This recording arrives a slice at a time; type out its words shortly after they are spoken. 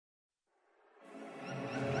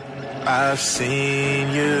I've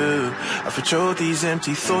seen you. I've patrolled these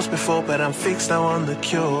empty thoughts before, but I'm fixed now on the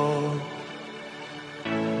cure.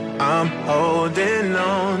 I'm holding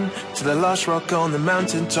on to the lost rock on the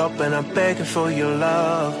mountaintop, and I'm begging for your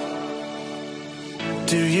love.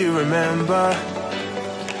 Do you remember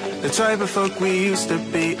the type of folk we used to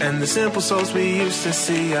be, and the simple souls we used to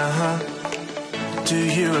see? Do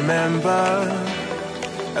you remember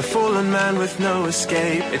a fallen man with no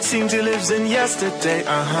escape? It seems he lives in yesterday.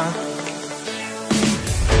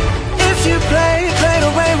 If you played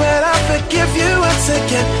away, well, I'll forgive you once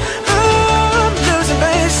again. I'm losing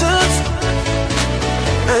patience,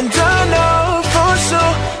 and I know for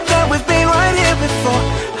sure that we've been right here before.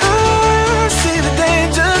 I see the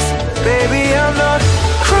dangers, baby, I'm not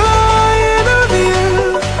crying over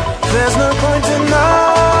you. There's no point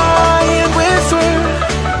denying we're through,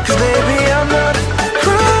 'cause baby, I'm not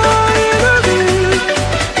crying over you.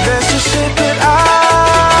 There's just shit that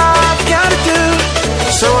I've gotta do,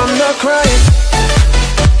 so I'm not crying.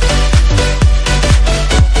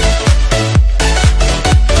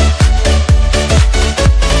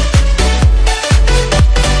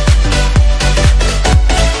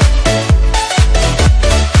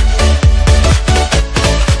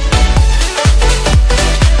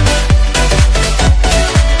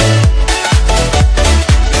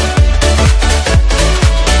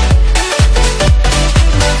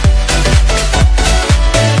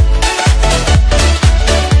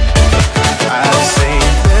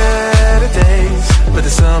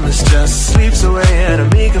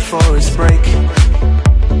 For his break,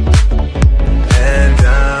 and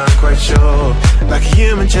I'm quite sure, like a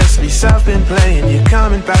human chess piece I've been playing, you're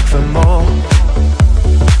coming back for more.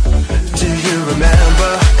 Do you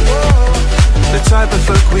remember the type of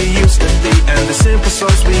folk we used to be, and the simple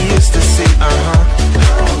souls we used to see?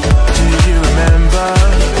 Do you remember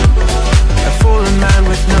a fallen man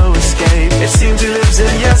with no escape? It seems he lives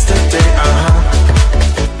in yesterday.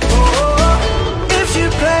 If you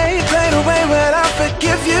played away, well, I'll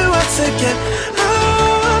forgive you once again.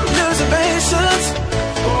 I'm losing patience,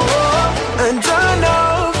 and I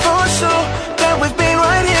know for sure that we've been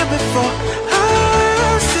right here before.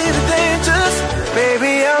 I see the dangers,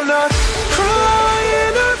 baby, I'm not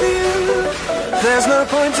crying over you. There's no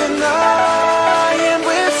point denying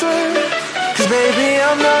we're through, 'cause baby,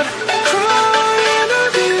 I'm not crying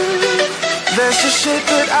over you. There's just shit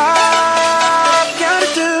that I've gotta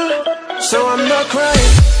do, so I'm not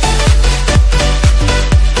crying.